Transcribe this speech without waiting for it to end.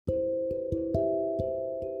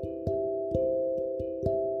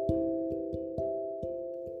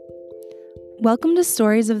Welcome to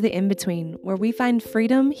Stories of the In-Between, where we find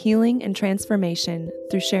freedom, healing, and transformation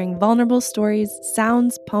through sharing vulnerable stories,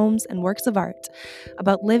 sounds, poems, and works of art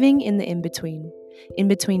about living in the in-between. In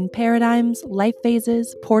between paradigms, life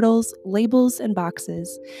phases, portals, labels, and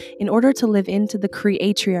boxes, in order to live into the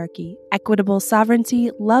creatriarchy, equitable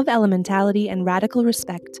sovereignty, love elementality, and radical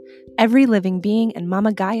respect every living being and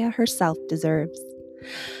Mama Gaia herself deserves.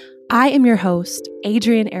 I am your host,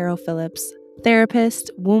 Adrienne Arrow Phillips,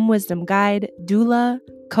 therapist, womb wisdom guide, doula,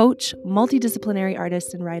 coach, multidisciplinary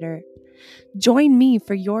artist, and writer. Join me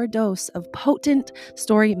for your dose of potent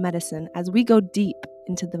story medicine as we go deep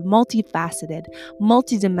into the multifaceted,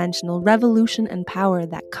 multidimensional revolution and power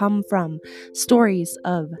that come from stories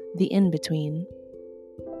of the in-between.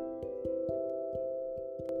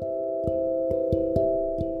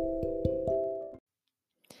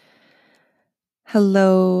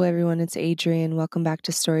 Hello, everyone. It's Adrienne. Welcome back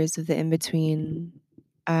to Stories of the In-Between.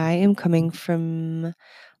 I am coming from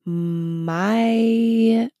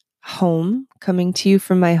my home, coming to you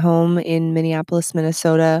from my home in Minneapolis,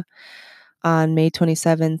 Minnesota on May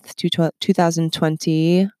 27th,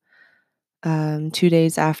 2020, 2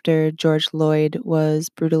 days after George Floyd was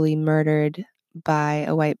brutally murdered by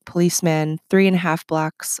a white policeman 3.5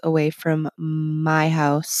 blocks away from my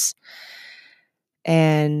house.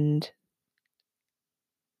 And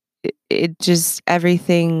it just,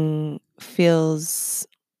 everything feels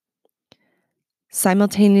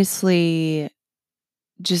simultaneously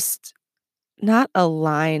just not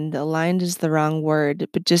aligned. Aligned is the wrong word,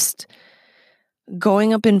 but just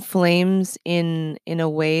going up in flames in a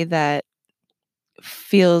way that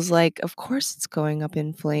feels like, of course it's going up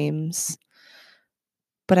in flames.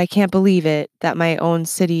 But I can't believe it that my own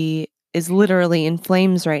city is literally in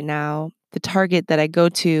flames right now. The Target that I go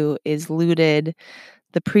to is looted.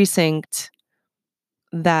 The precinct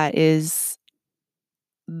that is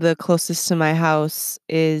the closest to my house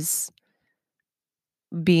is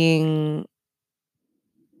being,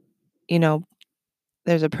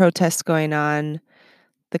 there's a protest going on.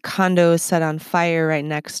 The condo is set on fire right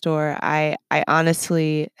next door. I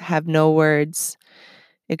honestly have no words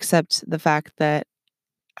except the fact that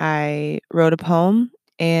I wrote a poem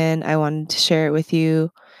and I wanted to share it with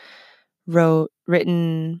you.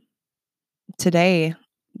 Written today,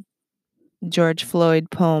 George Floyd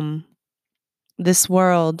poem. This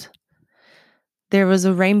world. There was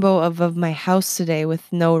a rainbow above my house today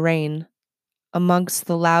with no rain. Amongst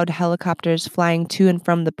the loud helicopters flying to and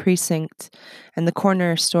from the precinct and the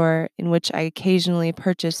corner store in which I occasionally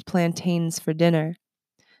purchase plantains for dinner.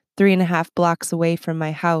 3.5 blocks away from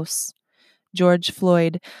my house, George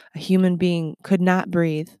Floyd, a human being, could not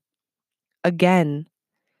breathe. Again.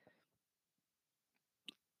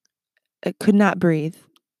 It could not breathe.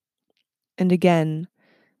 And again,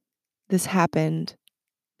 this happened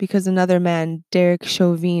because another man, Derek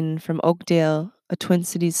Chauvin from Oakdale, a Twin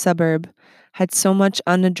Cities suburb, had so much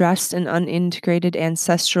unaddressed and unintegrated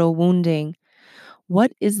ancestral wounding.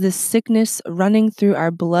 What is this sickness running through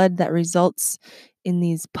our blood that results in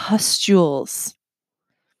these pustules?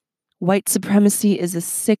 White supremacy is a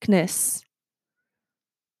sickness,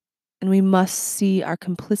 and we must see our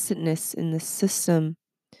complicitness in this system.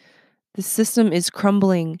 The system is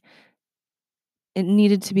crumbling. It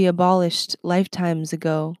needed to be abolished lifetimes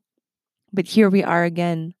ago. But here we are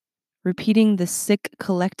again, repeating the sick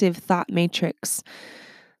collective thought matrix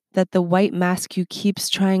that the white mask you keeps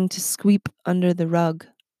trying to sweep under the rug.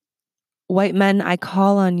 White men, I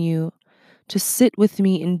call on you to sit with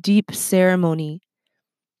me in deep ceremony,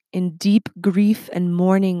 in deep grief and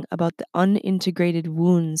mourning about the unintegrated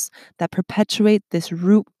wounds that perpetuate this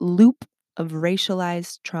loop of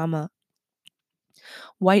racialized trauma.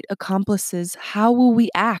 White accomplices, how will we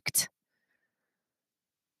act?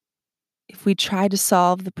 If we try to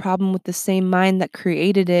solve the problem with the same mind that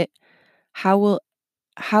created it, how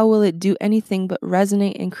will it do anything but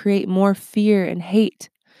resonate and create more fear and hate,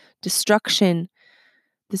 destruction,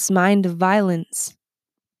 this mind of violence?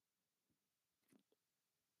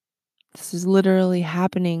 This is literally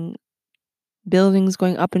happening. Buildings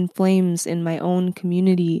going up in flames in my own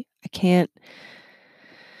community.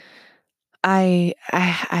 I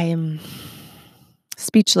am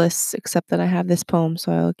speechless, except that I have this poem,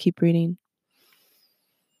 so I'll keep reading.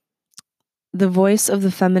 The voice of the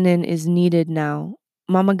feminine is needed now.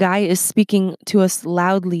 Mama Gaia is speaking to us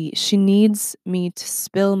loudly. She needs me to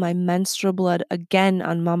spill my menstrual blood again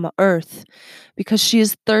on Mama Earth because she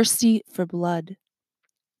is thirsty for blood.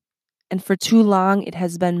 And for too long, it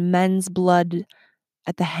has been men's blood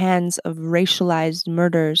at the hands of racialized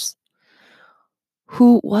murders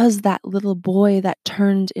Who was that little boy that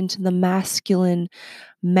turned into the masculine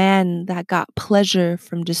man that got pleasure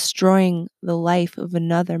from destroying the life of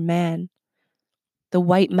another man? The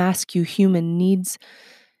white masculine human needs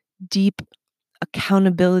deep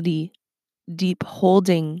accountability, deep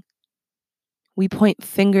holding. We point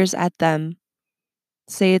fingers at them,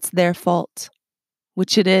 say it's their fault,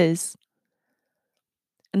 which it is.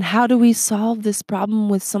 And how do we solve this problem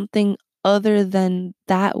with something other than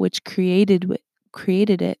that which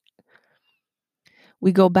created it?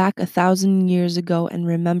 We go back 1,000 years ago and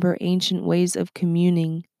remember ancient ways of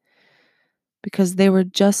communing because they were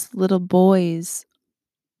just little boys.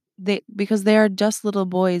 Because they are just little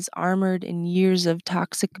boys armored in years of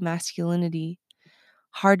toxic masculinity,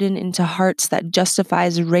 hardened into hearts that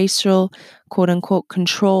justifies racial, quote unquote,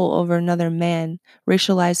 control over another man,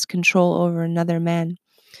 racialized control over another man,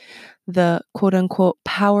 the quote unquote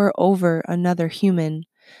power over another human,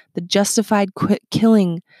 the justified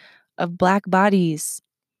killing of Black bodies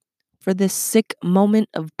for this sick moment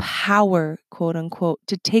of power, quote unquote,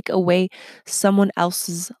 to take away someone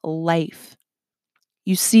else's life.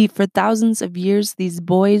 You see, for thousands of years, these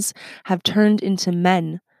boys have turned into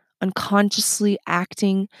men, unconsciously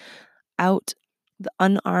acting out the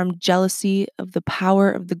unarmed jealousy of the power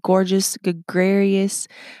of the gorgeous, gregarious,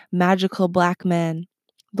 magical Black man,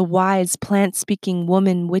 the wise, plant-speaking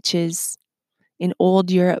woman witches in old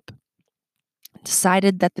Europe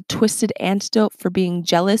decided that the twisted antidote for being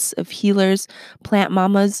jealous of healers, plant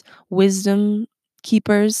mamas, wisdom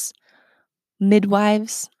keepers,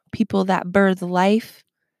 midwives, people that birth life,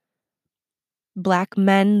 Black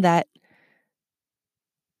men that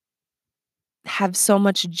have so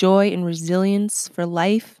much joy and resilience for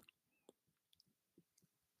life,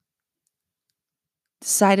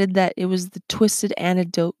 decided that it was the twisted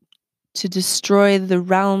antidote to destroy the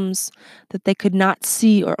realms that they could not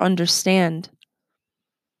see or understand.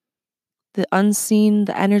 The unseen,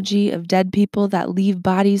 the energy of dead people that leave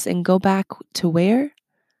bodies and go back to where?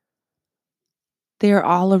 They are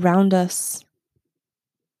all around us.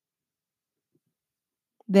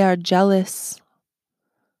 They are jealous.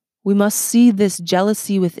 We must see this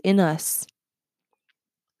jealousy within us.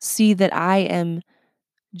 See that I am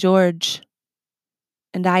George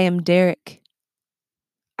and I am Derek.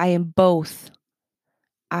 I am both.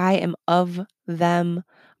 I am of them.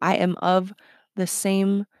 I am of the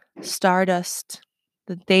same stardust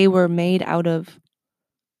that they were made out of.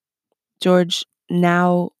 George,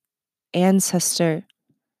 now ancestor.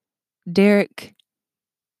 Derek,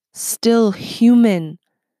 still human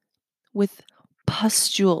with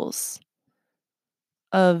pustules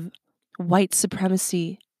of white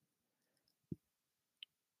supremacy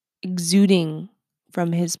exuding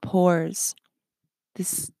from his pores.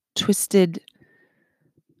 This twisted,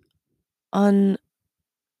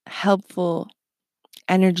 unhelpful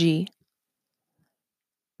energy.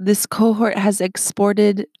 This cohort has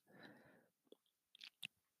exported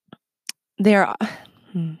they are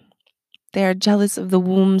jealous of the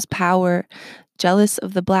womb's power, jealous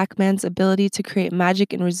of the Black man's ability to create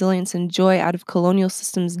magic and resilience and joy out of colonial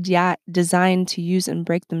systems designed to use and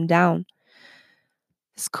break them down.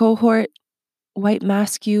 This cohort, white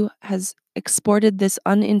mascu, has exported this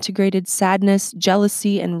unintegrated sadness,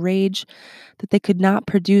 jealousy, and rage that they could not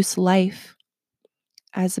produce life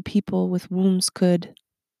as a people with wombs could.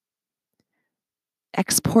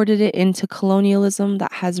 Exported it into colonialism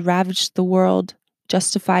that has ravaged the world,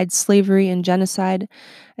 justified slavery and genocide,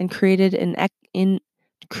 and created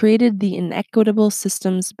the inequitable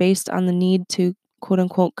systems based on the need to quote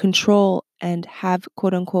unquote control and have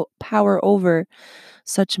quote unquote power over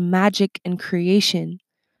such magic and creation.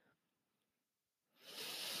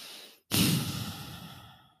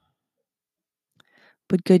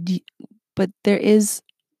 But there is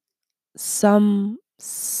some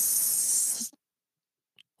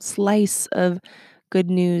slice of good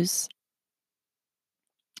news,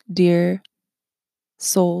 dear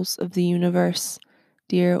souls of the universe,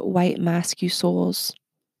 dear white mascu souls.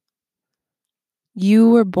 You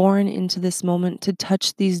were born into this moment to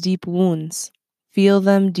touch these deep wounds, feel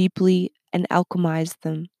them deeply and alchemize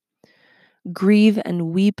them. Grieve and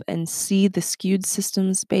weep and see the skewed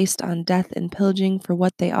systems based on death and pillaging for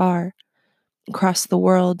what they are across the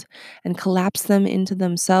world and collapse them into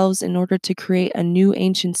themselves in order to create a new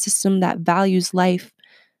ancient system that values life.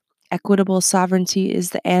 Equitable sovereignty is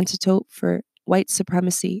the antidote for white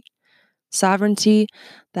supremacy. Sovereignty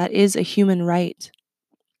that is a human right.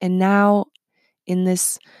 And now, in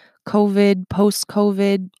this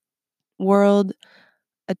post-COVID world,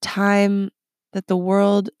 a time that the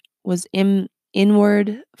world was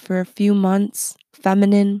inward for a few months,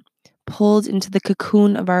 feminine, pulled into the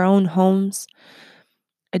cocoon of our own homes,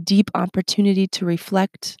 a deep opportunity to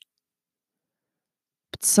reflect.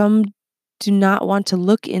 But some do not want to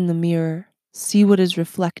look in the mirror, see what is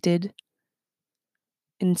reflected.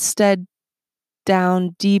 Instead,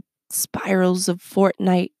 down deep spirals of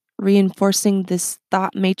fortnight, reinforcing this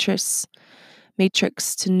thought matrix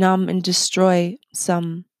to numb and destroy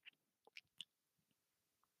some.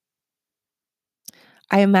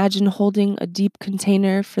 I imagine holding a deep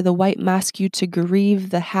container for the white masque to grieve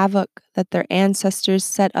the havoc that their ancestors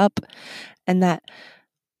set up and that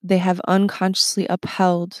they have unconsciously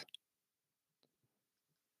upheld.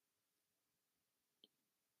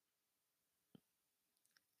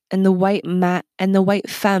 And the white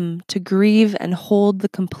femme to grieve and hold the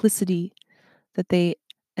complicity that they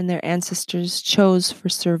and their ancestors chose for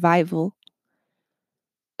survival.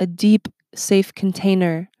 A deep, safe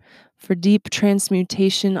container for deep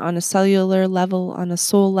transmutation on a cellular level, on a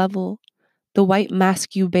soul level. The white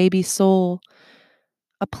masque baby soul.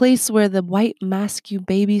 A place where the white masque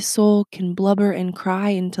baby soul can blubber and cry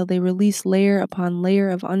until they release layer upon layer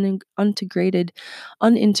of unintegrated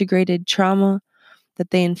trauma that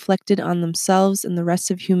they inflicted on themselves and the rest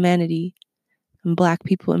of humanity, and Black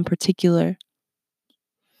people in particular.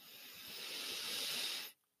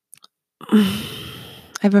 I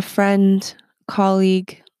have a friend,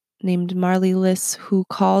 colleague named Marley Liss who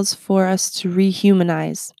calls for us to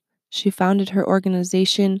rehumanize. She founded her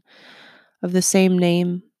organization of the same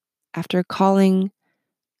name after calling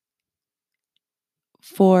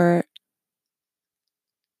for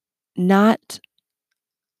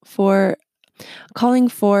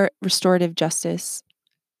restorative justice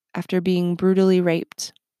after being brutally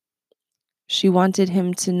raped. She wanted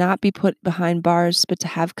him to not be put behind bars, but to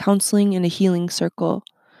have counseling in a healing circle.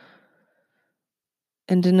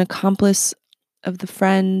 And an accomplice of the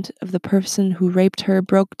friend of the person who raped her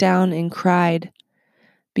broke down and cried,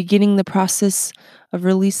 beginning the process of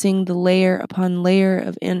releasing the layer upon layer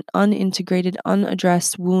of unintegrated,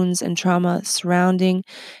 unaddressed wounds and trauma surrounding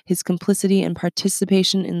his complicity and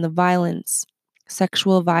participation in the violence,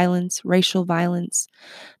 sexual violence, racial violence,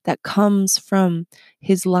 that comes from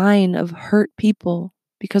his line of hurt people,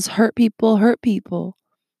 because hurt people hurt people.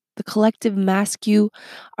 The collective masque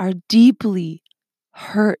are deeply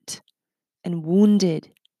hurt and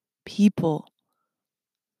wounded people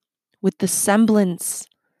with the semblance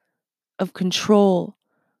of control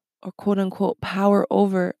or quote unquote power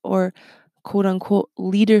over or quote unquote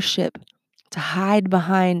leadership to hide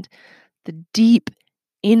behind the deep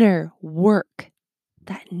inner work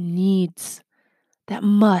that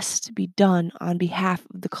must be done on behalf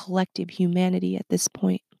of the collective humanity at this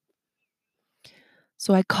point.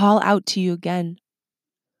 So I call out to you again,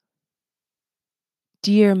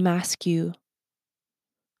 dear masque,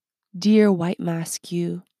 dear white masque,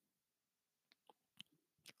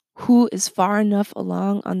 who is far enough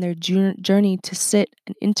along on their journey to sit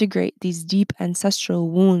and integrate these deep ancestral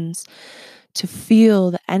wounds, to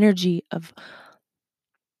feel the energy of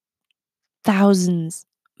thousands,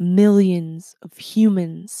 millions of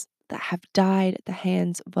humans that have died at the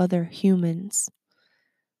hands of other humans,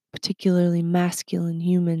 particularly masculine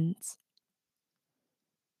humans.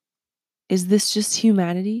 Is this just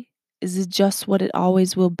humanity? Is it just what it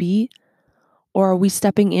always will be? Or are we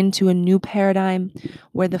stepping into a new paradigm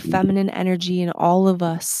where the feminine energy in all of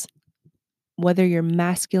us, whether you're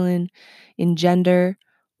masculine in gender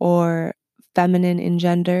or feminine in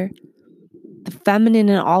gender, the feminine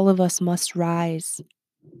in all of us must rise,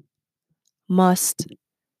 must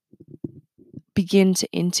begin to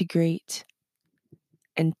integrate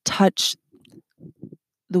and touch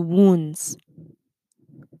the wounds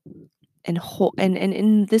and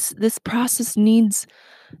this process needs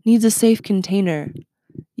a safe container.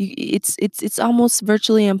 It's almost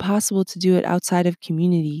virtually impossible to do it outside of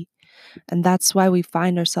community. And that's why we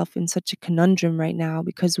find ourselves in such a conundrum right now,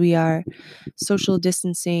 because we are social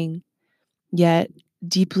distancing, yet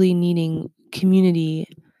deeply needing community,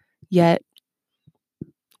 yet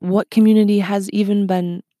what community has even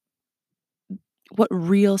been, what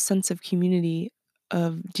real sense of community,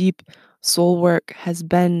 of deep soul work has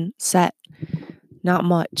been set? Not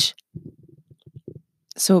much.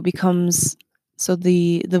 So it becomes, so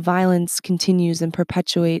the violence continues and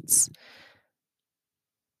perpetuates.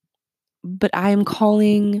 But I am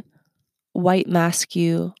calling white masque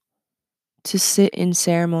to sit in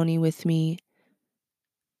ceremony with me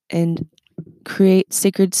and create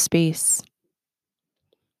sacred space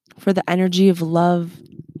for the energy of love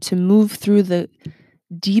to move through the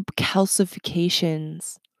deep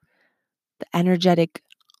calcifications, the energetic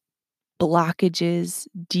blockages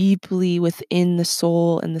deeply within the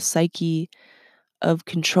soul and the psyche of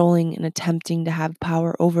controlling and attempting to have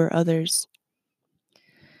power over others.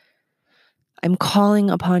 I'm calling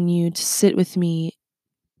upon you to sit with me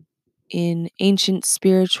in ancient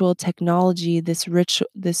spiritual technology, this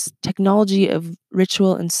technology of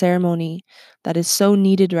ritual and ceremony that is so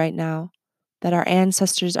needed right now, that our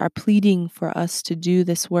ancestors are pleading for us to do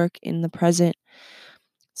this work in the present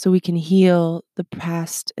so we can heal the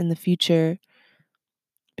past and the future.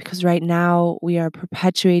 Because right now we are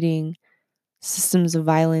perpetuating systems of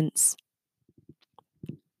violence,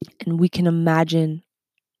 and we can imagine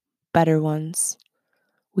better ones.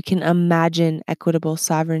 We can imagine equitable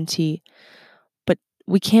sovereignty, but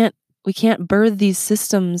we can't birth these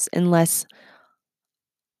systems unless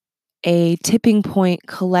a tipping point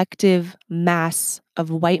collective mass of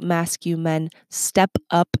white masculine men step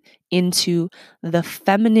up into the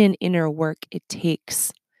feminine inner work it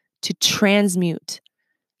takes to transmute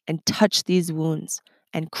and touch these wounds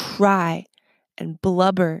and cry and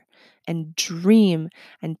blubber and dream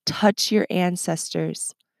and touch your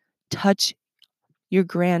ancestors, touch your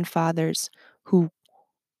grandfathers who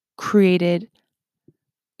created,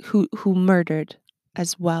 who murdered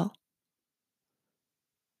as well.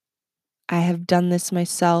 I have done this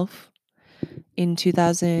myself. In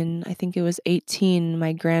 2000, I think it was 18,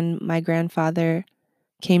 my grandfather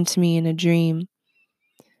came to me in a dream,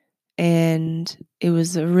 and it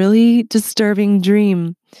was a really disturbing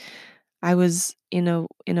dream. I was in a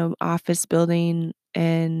office building,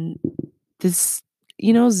 and this,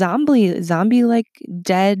 zombie like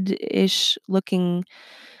dead-ish looking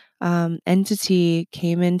entity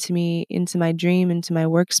came into my dream, into my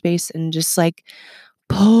workspace, and just like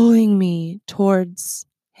pulling me towards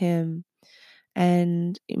him.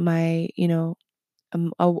 And my,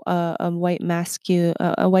 a white masculine,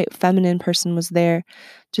 a white feminine person was there,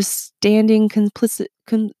 just standing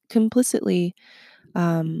complicitly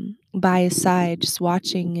by his side, just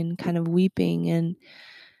watching and kind of weeping. And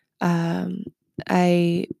um,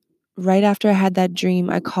 I, right after I had that dream,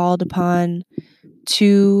 I called upon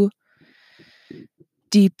two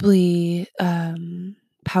deeply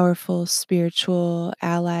powerful spiritual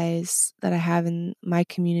allies that I have in my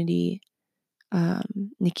community,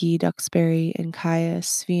 Nikki Duxbury and Kaya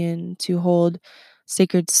Svian, to hold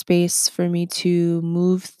sacred space for me to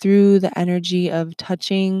move through the energy of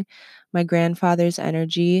touching my grandfather's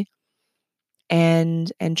energy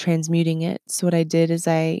and transmuting it. So what I did is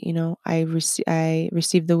I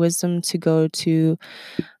received the wisdom to go to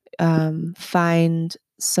find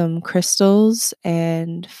some crystals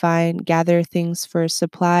and gather things for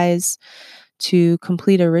supplies to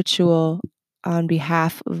complete a ritual on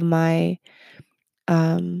behalf of my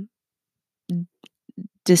um,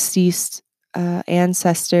 deceased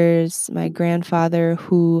ancestors. My grandfather,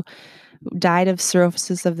 who died of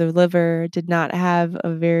cirrhosis of the liver, did not have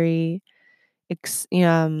a very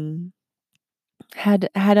had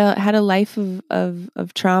a life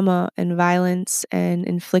of trauma and violence, and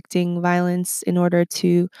inflicting violence in order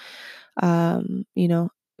to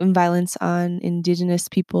violence on indigenous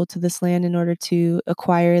people to this land in order to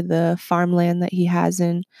acquire the farmland that he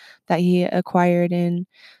acquired in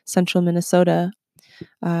central Minnesota.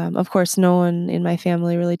 Of course, no one in my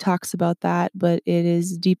family really talks about that, but it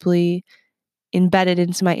is deeply embedded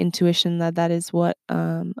into my intuition that that is what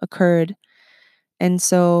occurred. And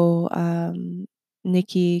so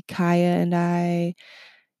Nikki, Kaya, and I,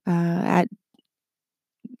 at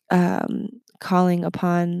calling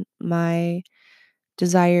upon my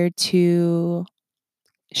desire to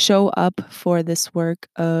show up for this work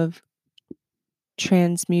of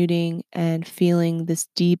transmuting and feeling this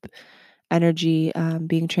deep energy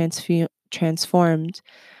being transformed.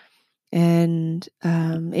 And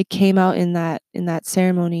it came out in that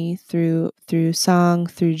ceremony through song,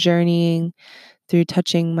 through journeying, through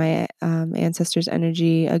touching my ancestors'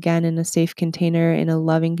 energy again in a safe container, in a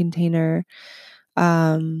loving container,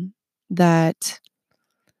 that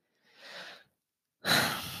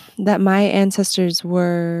my ancestors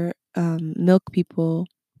were milk people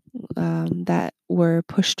that were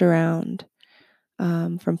pushed around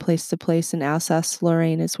from place to place. In Alsace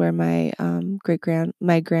Lorraine is where my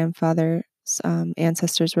my grandfather's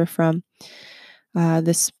ancestors were from.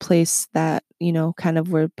 This place that kind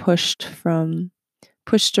of were pushed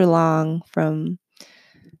along from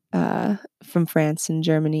France and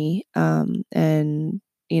Germany, and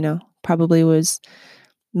probably was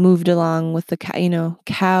moved along with the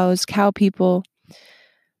cow people.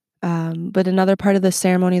 But another part of the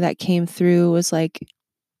ceremony that came through was like,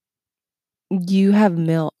 you have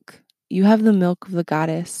milk. You have the milk of the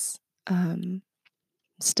goddess.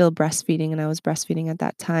 Still breastfeeding, and I was breastfeeding at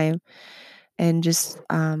that time, and just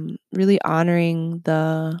really honoring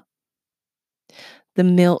the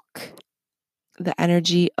milk, the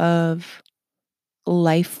energy of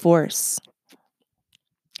life force,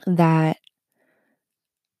 that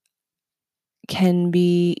can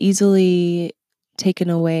be easily taken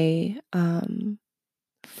away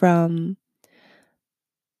from,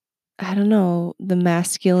 I don't know, the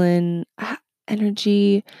masculine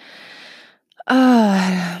energy.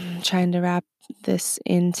 I'm trying to wrap this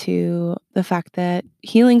into the fact that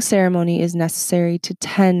healing ceremony is necessary to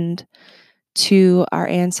tend to our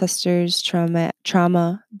ancestors'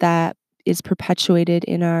 trauma that is perpetuated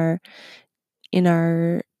in our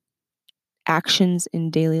actions in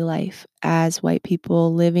daily life as white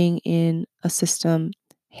people living in a system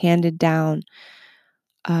handed down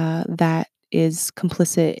that is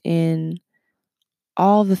complicit in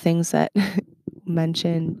all the things that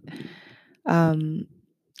mentioned.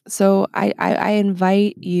 So I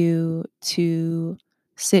invite you to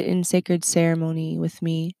sit in sacred ceremony with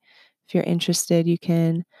me. If you're interested, you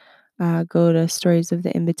can go to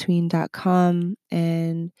storiesoftheinbetween.com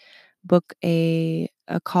and book a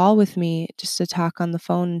call with me just to talk on the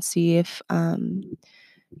phone and see if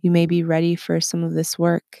you may be ready for some of this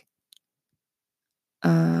work.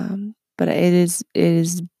 But it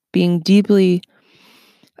is being deeply,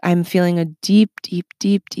 I'm feeling a deep, deep,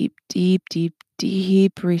 deep, deep, deep, deep,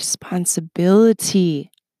 deep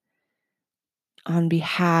responsibility on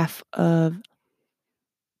behalf of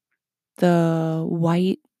the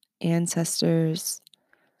white ancestors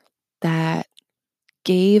that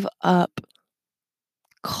gave up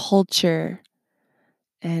culture.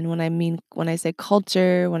 And when I say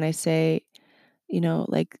culture, when I say,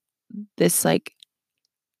 like this, like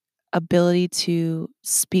ability to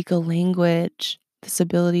speak a language, this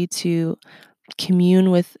ability to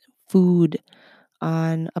commune with food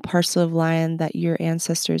on a parcel of land that your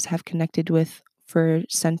ancestors have connected with for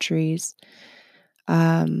centuries,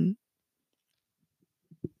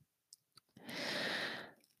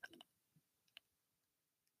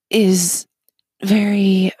 is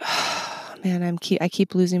very man, I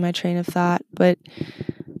keep losing my train of thought, but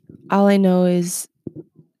all I know is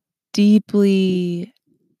deeply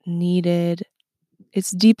needed.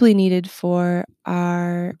 It's deeply needed for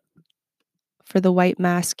the white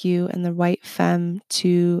mascu and the white femme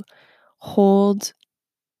to hold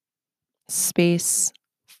space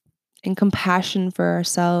and compassion for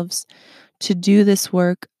ourselves, to do this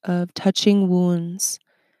work of touching wounds,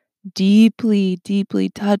 deeply, deeply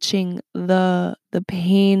touching the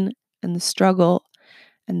pain and the struggle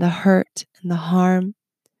and the hurt and the harm,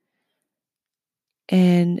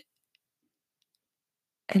 and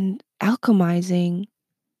alchemizing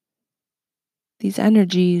these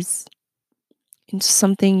energies into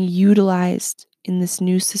something utilized in this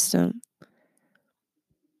new system.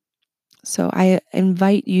 So I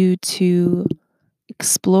invite you to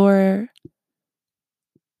explore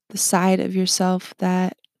the side of yourself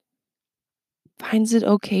that finds it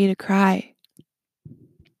okay to cry.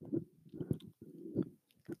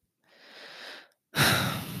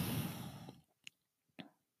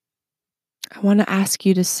 I want to ask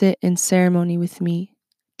you to sit in ceremony with me,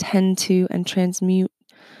 tend to and transmute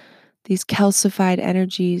these calcified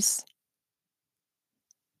energies.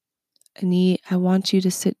 I want you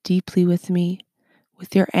to sit deeply with me,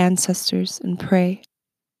 with your ancestors, and pray.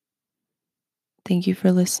 Thank you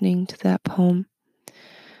for listening to that poem.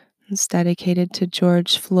 It's dedicated to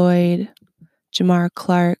George Floyd, Jamar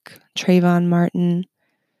Clark, Trayvon Martin,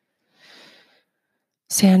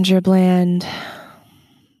 Sandra Bland,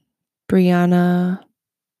 Breonna,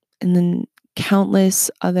 and then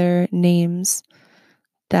countless other names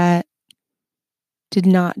that did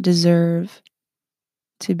not deserve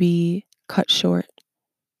to be cut short.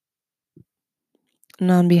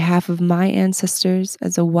 And on behalf of my ancestors,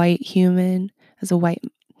 as a white human, as a white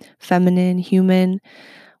feminine human,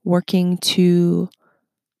 working to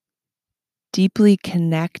deeply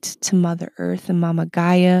connect to Mother Earth and Mama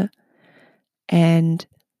Gaia, and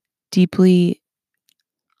deeply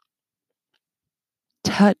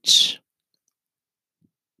touch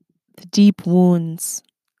the deep wounds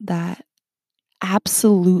that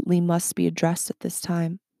absolutely must be addressed at this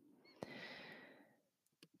time.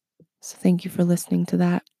 So thank you for listening to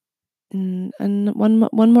that. And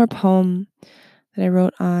one more poem that I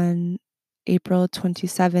wrote on April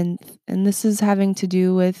 27th, and this is having to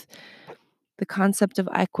do with the concept of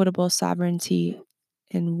equitable sovereignty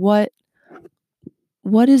and what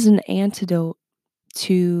is an antidote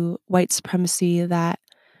to white supremacy that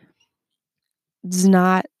does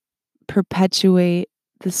not perpetuate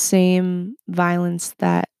the same violence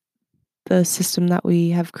that the system that we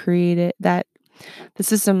have created, that the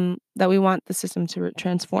system that we want the system to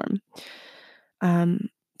transform.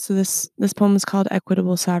 So this poem is called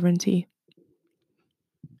Equitable Sovereignty.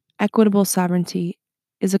 Equitable sovereignty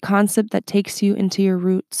is a concept that takes you into your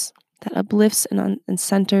roots, that uplifts and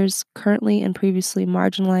centers currently and previously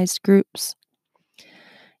marginalized groups.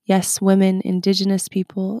 Yes, women, indigenous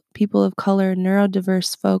people, people of color,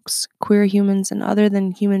 neurodiverse folks, queer humans, and other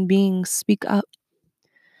than human beings speak up.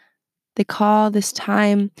 They call this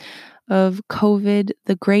time of COVID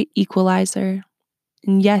the great equalizer.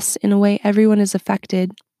 And yes, in a way, everyone is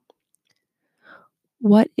affected.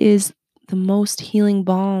 What is the most healing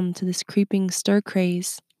balm to this creeping stir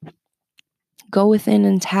craze? Go within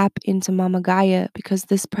and tap into Mama Gaia, because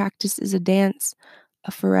this practice is a dance,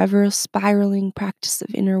 a forever spiraling practice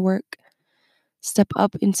of inner work. Step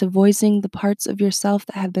up into voicing the parts of yourself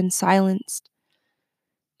that have been silenced,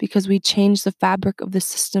 because we change the fabric of the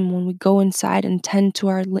system when we go inside and tend to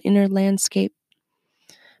our inner landscape,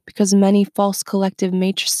 because many false collective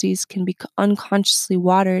matrices can be unconsciously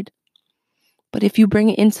watered. But if you bring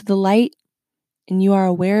it into the light and you are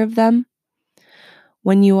aware of them,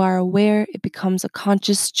 when you are aware, it becomes a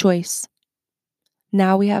conscious choice.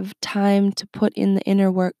 Now we have time to put in the inner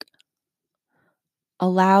work.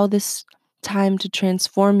 Allow this time to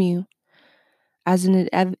transform you as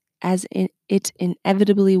it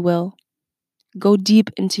inevitably will. Go deep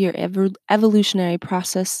into your evolutionary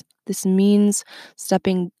process. This means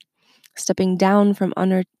stepping down from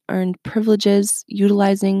unearned privileges,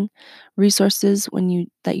 utilizing resources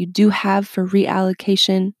that you do have for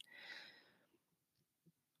reallocation.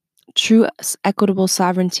 True equitable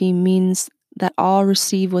sovereignty means that all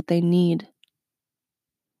receive what they need.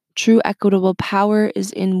 True equitable power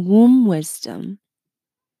is in womb wisdom.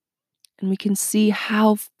 And we can see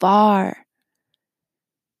how far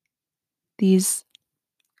these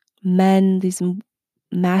men, these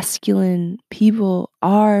masculine people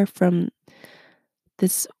are from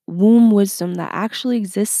this womb wisdom that actually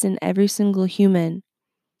exists in every single human.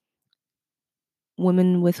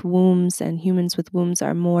 Women with wombs and humans with wombs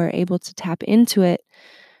are more able to tap into it.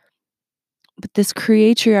 But this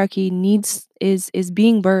creatriarchy is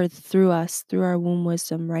being birthed through us, through our womb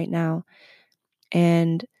wisdom right now.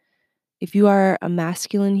 And if you are a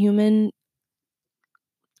masculine human,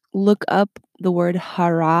 look up the word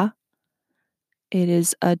hara. It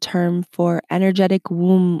is a term for energetic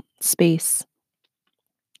womb space.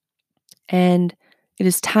 And it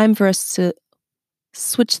is time for us to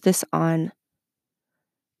switch this on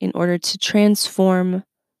in order to transform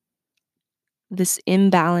this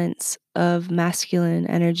imbalance of masculine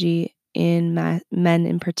energy in men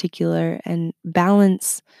in particular, and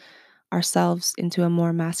balance ourselves into a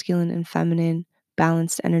more masculine and feminine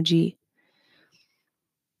balanced energy.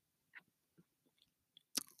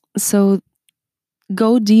 So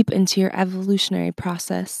go deep into your evolutionary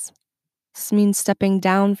process. This means stepping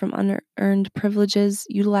down from unearned privileges,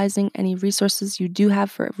 utilizing any resources you do have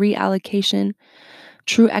for reallocation.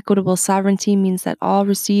 True equitable sovereignty means that all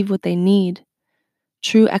receive what they need.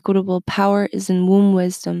 True equitable power is in womb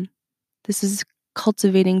wisdom. This is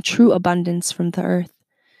cultivating true abundance from the earth.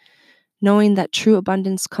 Knowing that true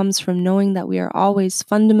abundance comes from knowing that we are always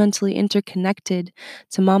fundamentally interconnected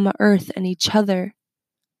to Mama Earth and each other.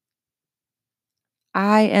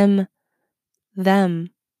 I am them.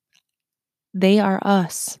 They are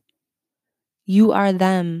us. You are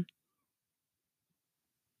them.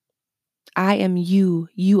 I am you.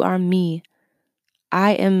 You are me.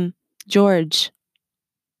 I am George.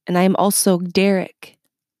 And I am also Derek.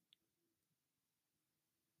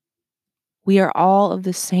 We are all of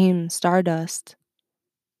the same stardust.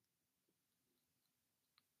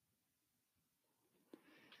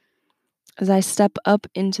 As I step up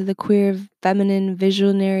into the queer, feminine,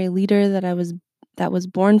 visionary leader that was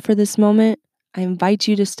born for this moment, I invite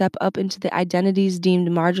you to step up into the identities deemed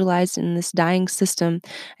marginalized in this dying system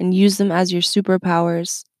and use them as your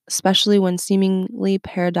superpowers, especially when seemingly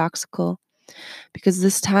paradoxical. Because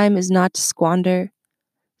this time is not to squander.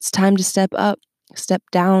 It's time to step up, step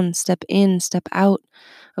down, step in, step out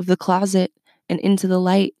of the closet and into the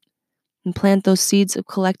light, and plant those seeds of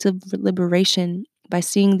collective liberation by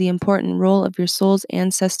seeing the important role of your soul's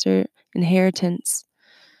ancestor inheritance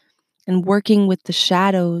and working with the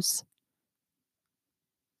shadows,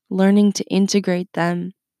 learning to integrate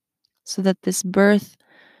them so that this birth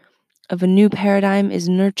of a new paradigm is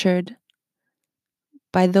nurtured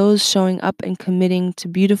by those showing up and committing to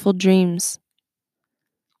beautiful dreams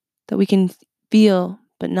that we can feel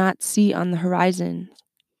but not see on the horizon.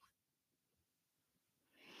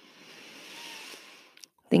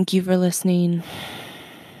 Thank you for listening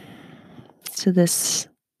to this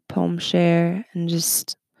poem share, and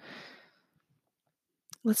just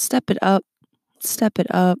let's step it up. Step it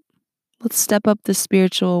up. Let's step up the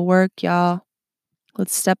spiritual work, y'all.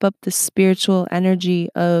 Let's step up the spiritual energy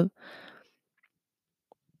of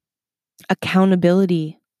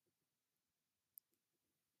accountability.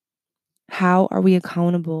 How are we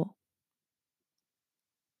accountable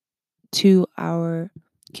to our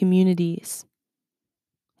communities,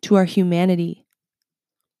 to our humanity?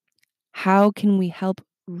 How can we help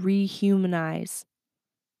rehumanize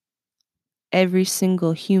every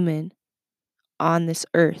single human on this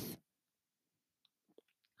earth?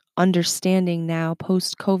 Understanding now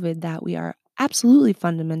post-COVID that we are absolutely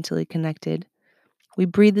fundamentally connected. We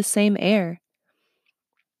breathe the same air.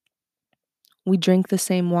 We drink the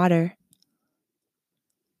same water.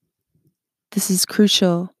 This is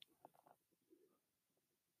crucial.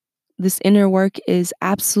 This inner work is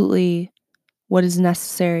absolutely what is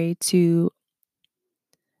necessary to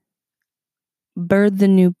birth the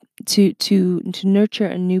new, to nurture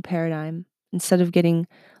a new paradigm instead of getting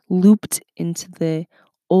looped into the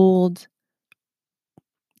old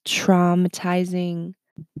traumatizing,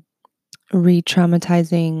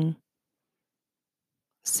 re-traumatizing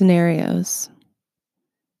scenarios.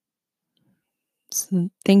 So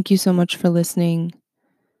thank you so much for listening,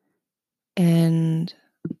 and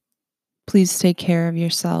please take care of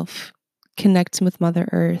yourself. Connect with Mother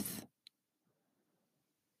Earth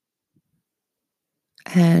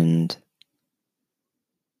and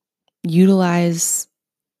utilize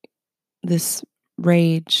this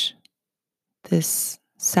rage, this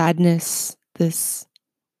sadness, this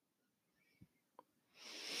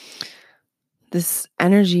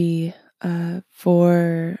energy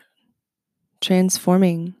for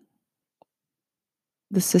transforming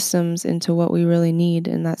the systems into what we really need,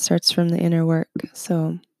 and that starts from the inner work.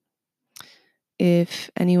 So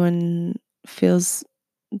if anyone feels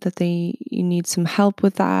that you need some help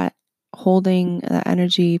with that, holding that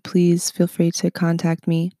energy, please feel free to contact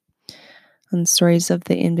me on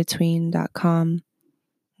storiesoftheinbetween.com.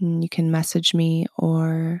 And you can message me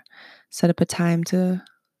or set up a time to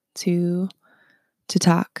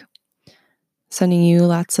talk. Sending you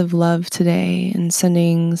lots of love today, and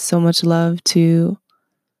sending so much love to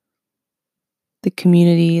the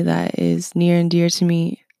community that is near and dear to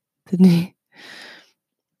me.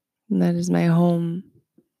 That is my home,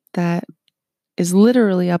 that is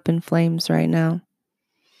literally up in flames right now.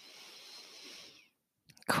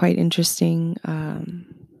 Quite interesting.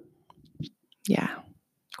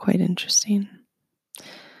 Quite interesting.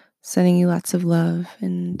 Sending you lots of love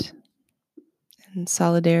and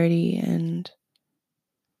solidarity and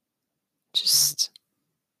just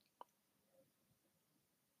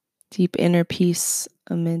deep inner peace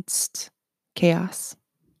amidst chaos.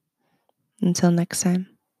 Until next time.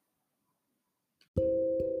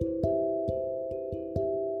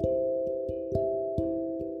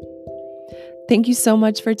 Thank you so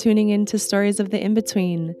much for tuning in to Stories of the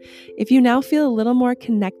In-Between. If you now feel a little more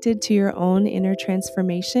connected to your own inner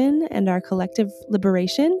transformation and our collective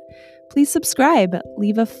liberation, please subscribe.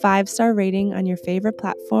 Leave a 5-star rating on your favorite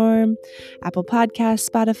platform, Apple Podcasts,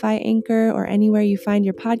 Spotify, Anchor, or anywhere you find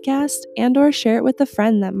your podcast, and or share it with a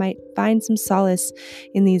friend that might find some solace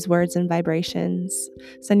in these words and vibrations.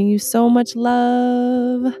 Sending you so much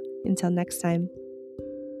love. Until next time.